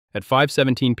At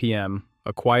 5:17 p.m.,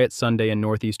 a quiet Sunday in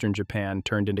northeastern Japan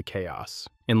turned into chaos.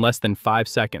 In less than 5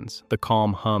 seconds, the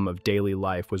calm hum of daily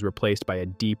life was replaced by a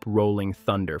deep, rolling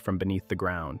thunder from beneath the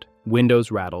ground.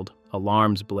 Windows rattled,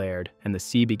 alarms blared, and the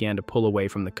sea began to pull away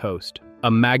from the coast.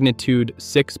 A magnitude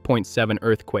 6.7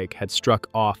 earthquake had struck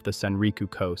off the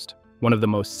Sanriku coast, one of the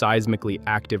most seismically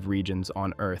active regions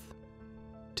on Earth.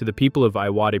 To the people of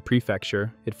Iwate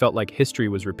Prefecture, it felt like history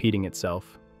was repeating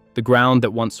itself. The ground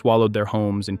that once swallowed their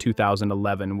homes in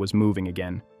 2011 was moving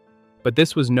again. But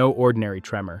this was no ordinary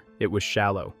tremor. It was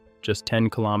shallow, just 10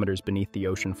 kilometers beneath the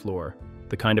ocean floor,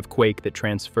 the kind of quake that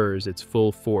transfers its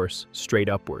full force straight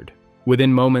upward.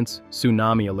 Within moments,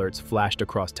 tsunami alerts flashed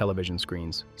across television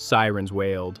screens, sirens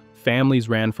wailed, families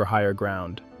ran for higher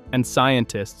ground, and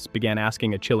scientists began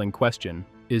asking a chilling question.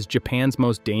 Is Japan's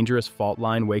most dangerous fault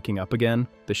line waking up again?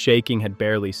 The shaking had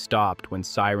barely stopped when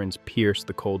sirens pierced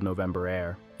the cold November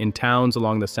air. In towns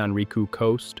along the Sanriku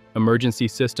coast, emergency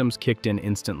systems kicked in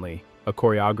instantly, a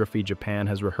choreography Japan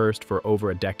has rehearsed for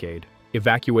over a decade.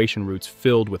 Evacuation routes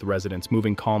filled with residents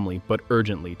moving calmly but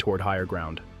urgently toward higher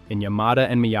ground. In Yamada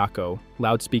and Miyako,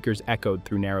 loudspeakers echoed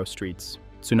through narrow streets.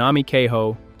 Tsunami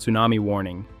Keiho, tsunami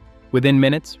warning. Within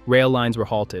minutes, rail lines were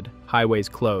halted, highways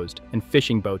closed, and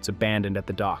fishing boats abandoned at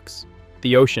the docks.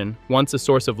 The ocean, once a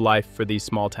source of life for these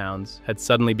small towns, had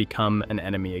suddenly become an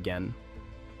enemy again.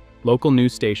 Local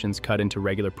news stations cut into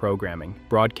regular programming,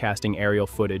 broadcasting aerial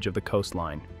footage of the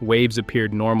coastline. Waves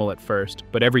appeared normal at first,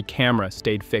 but every camera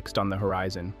stayed fixed on the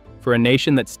horizon. For a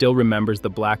nation that still remembers the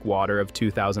black water of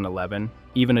 2011,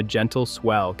 even a gentle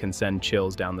swell can send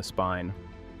chills down the spine.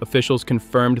 Officials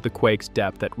confirmed the quake's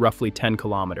depth at roughly 10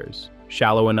 kilometers,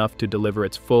 shallow enough to deliver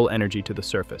its full energy to the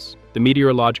surface. The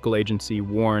meteorological agency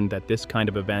warned that this kind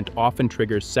of event often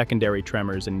triggers secondary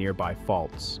tremors in nearby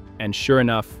faults. And sure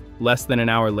enough, less than an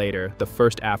hour later, the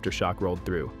first aftershock rolled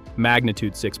through,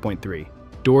 magnitude 6.3.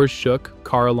 Doors shook,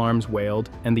 car alarms wailed,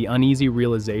 and the uneasy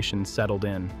realization settled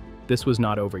in. This was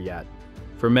not over yet.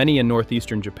 For many in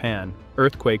northeastern Japan,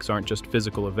 earthquakes aren't just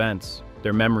physical events,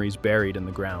 they're memories buried in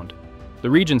the ground. The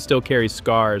region still carries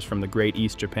scars from the Great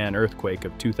East Japan earthquake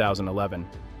of 2011.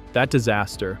 That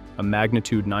disaster, a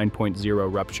magnitude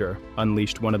 9.0 rupture,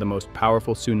 unleashed one of the most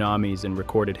powerful tsunamis in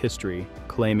recorded history,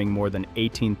 claiming more than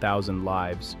 18,000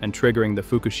 lives and triggering the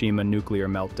Fukushima nuclear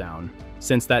meltdown.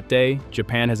 Since that day,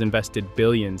 Japan has invested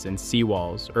billions in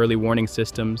seawalls, early warning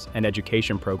systems, and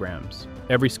education programs.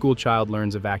 Every school child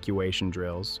learns evacuation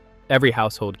drills. Every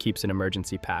household keeps an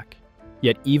emergency pack.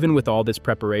 Yet even with all this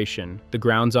preparation, the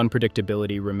ground's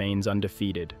unpredictability remains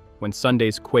undefeated. When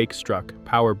Sunday's quake struck,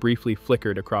 power briefly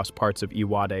flickered across parts of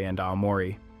Iwate and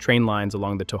Aomori. Train lines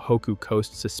along the Tohoku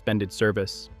coast suspended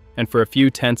service. And for a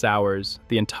few tense hours,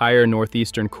 the entire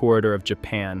northeastern corridor of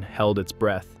Japan held its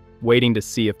breath, waiting to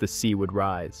see if the sea would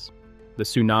rise. The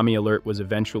tsunami alert was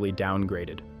eventually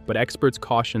downgraded, but experts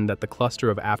cautioned that the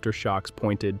cluster of aftershocks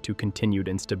pointed to continued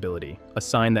instability, a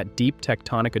sign that deep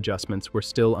tectonic adjustments were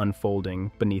still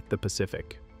unfolding beneath the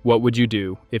Pacific. What would you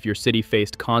do if your city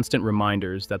faced constant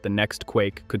reminders that the next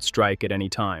quake could strike at any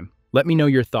time? Let me know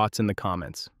your thoughts in the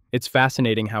comments. It's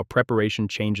fascinating how preparation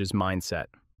changes mindset.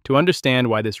 To understand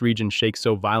why this region shakes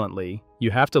so violently,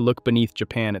 you have to look beneath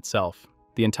Japan itself.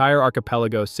 The entire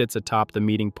archipelago sits atop the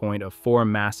meeting point of 4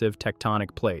 massive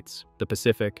tectonic plates: the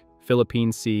Pacific,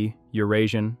 Philippine Sea,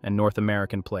 Eurasian, and North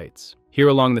American plates. Here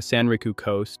along the Sanriku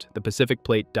coast, the Pacific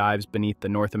plate dives beneath the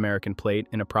North American plate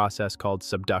in a process called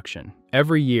subduction.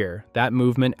 Every year, that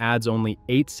movement adds only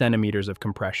 8 centimeters of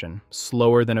compression,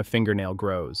 slower than a fingernail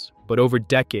grows. But over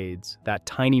decades, that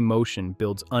tiny motion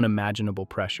builds unimaginable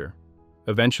pressure.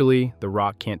 Eventually, the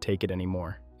rock can't take it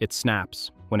anymore. It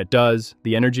snaps. When it does,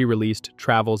 the energy released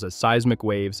travels as seismic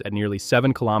waves at nearly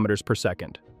 7 kilometers per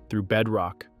second, through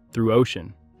bedrock, through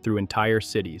ocean, through entire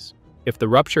cities. If the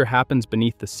rupture happens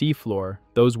beneath the seafloor,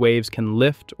 those waves can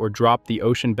lift or drop the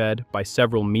ocean bed by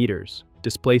several meters,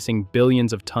 displacing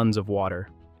billions of tons of water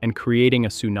and creating a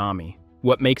tsunami.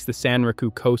 What makes the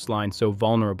Sanriku coastline so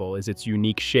vulnerable is its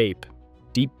unique shape.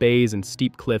 Deep bays and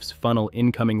steep cliffs funnel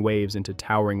incoming waves into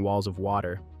towering walls of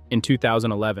water. In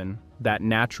 2011, that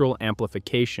natural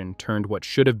amplification turned what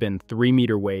should have been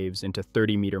 3-meter waves into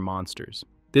 30-meter monsters.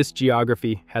 This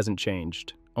geography hasn't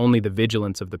changed, only the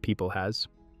vigilance of the people has.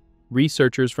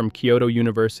 Researchers from Kyoto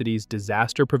University's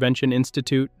Disaster Prevention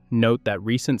Institute note that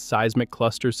recent seismic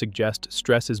clusters suggest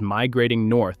stress is migrating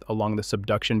north along the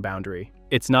subduction boundary.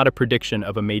 It's not a prediction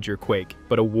of a major quake,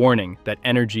 but a warning that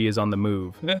energy is on the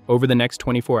move. Over the next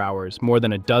 24 hours, more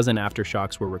than a dozen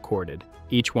aftershocks were recorded,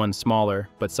 each one smaller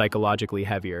but psychologically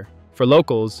heavier. For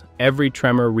locals, every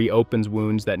tremor reopens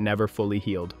wounds that never fully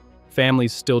healed.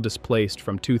 Families still displaced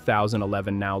from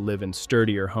 2011 now live in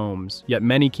sturdier homes, yet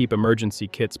many keep emergency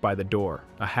kits by the door,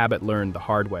 a habit learned the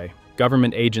hard way.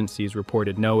 Government agencies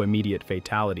reported no immediate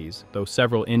fatalities, though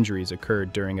several injuries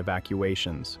occurred during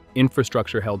evacuations.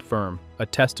 Infrastructure held firm, a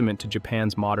testament to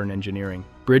Japan's modern engineering.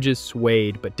 Bridges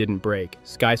swayed but didn't break,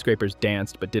 skyscrapers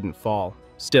danced but didn't fall.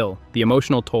 Still, the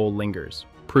emotional toll lingers,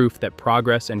 proof that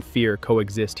progress and fear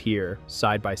coexist here,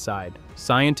 side by side.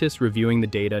 Scientists reviewing the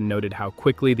data noted how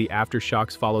quickly the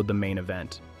aftershocks followed the main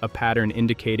event, a pattern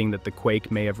indicating that the quake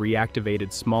may have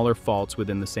reactivated smaller faults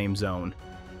within the same zone.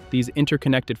 These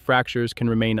interconnected fractures can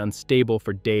remain unstable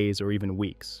for days or even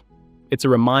weeks. It's a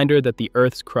reminder that the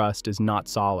Earth's crust is not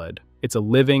solid. It's a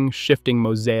living, shifting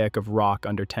mosaic of rock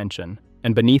under tension.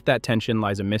 And beneath that tension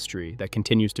lies a mystery that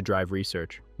continues to drive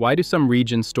research. Why do some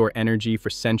regions store energy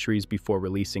for centuries before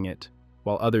releasing it,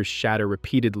 while others shatter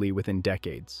repeatedly within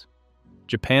decades?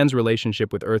 Japan's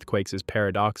relationship with earthquakes is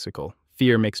paradoxical,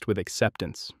 fear mixed with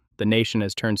acceptance. The nation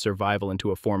has turned survival into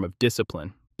a form of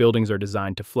discipline. Buildings are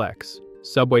designed to flex.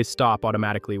 Subways stop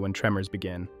automatically when tremors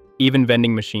begin. Even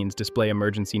vending machines display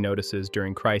emergency notices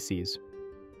during crises.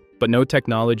 But no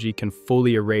technology can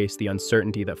fully erase the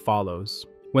uncertainty that follows.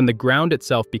 When the ground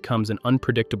itself becomes an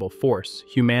unpredictable force,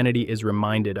 humanity is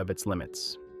reminded of its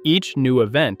limits. Each new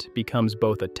event becomes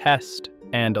both a test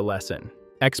and a lesson.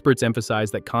 Experts emphasize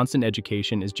that constant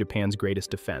education is Japan's greatest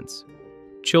defense.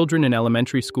 Children in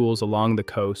elementary schools along the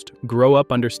coast grow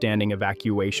up understanding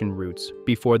evacuation routes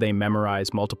before they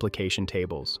memorize multiplication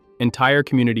tables. Entire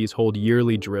communities hold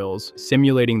yearly drills,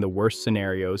 simulating the worst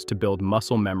scenarios to build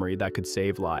muscle memory that could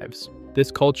save lives.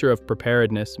 This culture of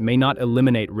preparedness may not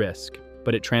eliminate risk,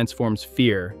 but it transforms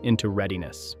fear into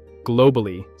readiness.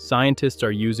 Globally, scientists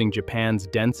are using Japan's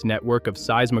dense network of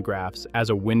seismographs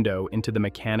as a window into the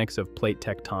mechanics of plate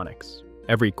tectonics.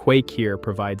 Every quake here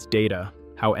provides data: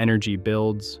 how energy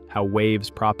builds, how waves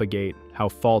propagate, how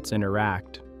faults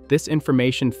interact. This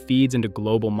information feeds into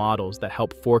global models that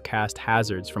help forecast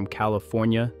hazards from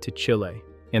California to Chile.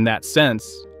 In that sense,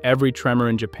 every tremor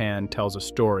in Japan tells a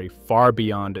story far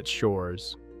beyond its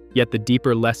shores. Yet the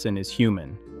deeper lesson is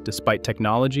human. Despite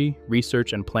technology,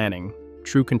 research, and planning,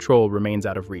 true control remains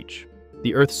out of reach.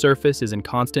 The Earth's surface is in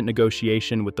constant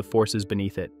negotiation with the forces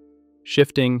beneath it,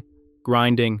 shifting,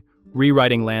 grinding,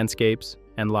 rewriting landscapes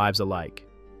and lives alike.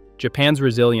 Japan's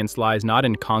resilience lies not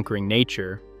in conquering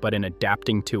nature, but in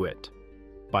adapting to it.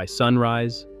 By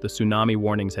sunrise, the tsunami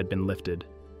warnings had been lifted.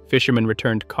 Fishermen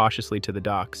returned cautiously to the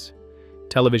docks.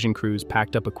 Television crews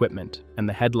packed up equipment, and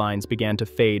the headlines began to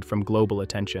fade from global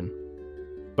attention.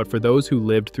 But for those who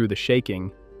lived through the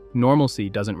shaking, normalcy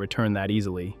doesn't return that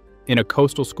easily. In a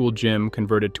coastal school gym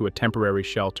converted to a temporary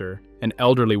shelter, an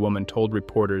elderly woman told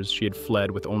reporters she had fled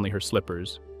with only her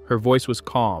slippers. Her voice was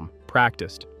calm,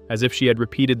 practiced, as if she had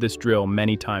repeated this drill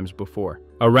many times before.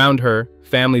 Around her,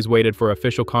 families waited for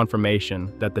official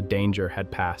confirmation that the danger had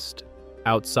passed.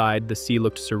 Outside, the sea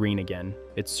looked serene again,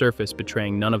 its surface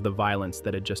betraying none of the violence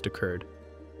that had just occurred.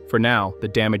 For now, the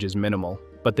damage is minimal,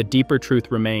 but the deeper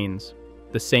truth remains.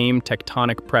 The same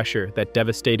tectonic pressure that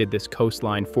devastated this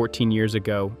coastline 14 years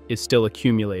ago is still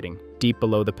accumulating deep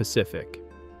below the Pacific.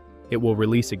 It will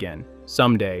release again,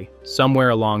 someday, somewhere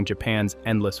along Japan's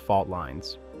endless fault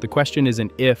lines. The question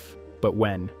isn't if, but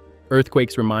when.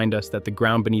 Earthquakes remind us that the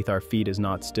ground beneath our feet is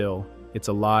not still. It's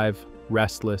alive,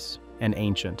 restless, and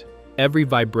ancient. Every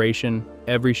vibration,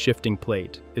 every shifting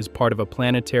plate is part of a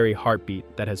planetary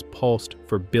heartbeat that has pulsed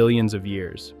for billions of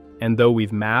years. And though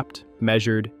we've mapped,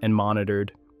 measured, and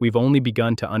monitored, we've only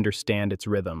begun to understand its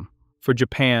rhythm. For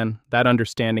Japan, that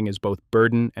understanding is both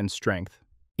burden and strength.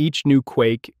 Each new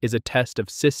quake is a test of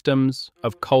systems,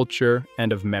 of culture,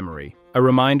 and of memory. A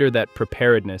reminder that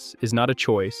preparedness is not a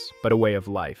choice, but a way of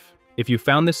life. If you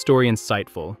found this story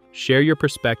insightful, share your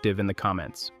perspective in the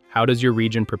comments. How does your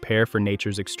region prepare for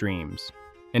nature's extremes?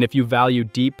 And if you value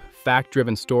deep,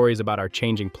 fact-driven stories about our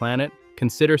changing planet,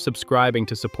 consider subscribing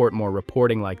to support more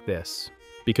reporting like this,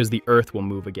 because the Earth will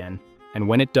move again. And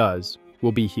when it does,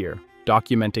 we'll be here,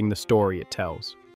 documenting the story it tells.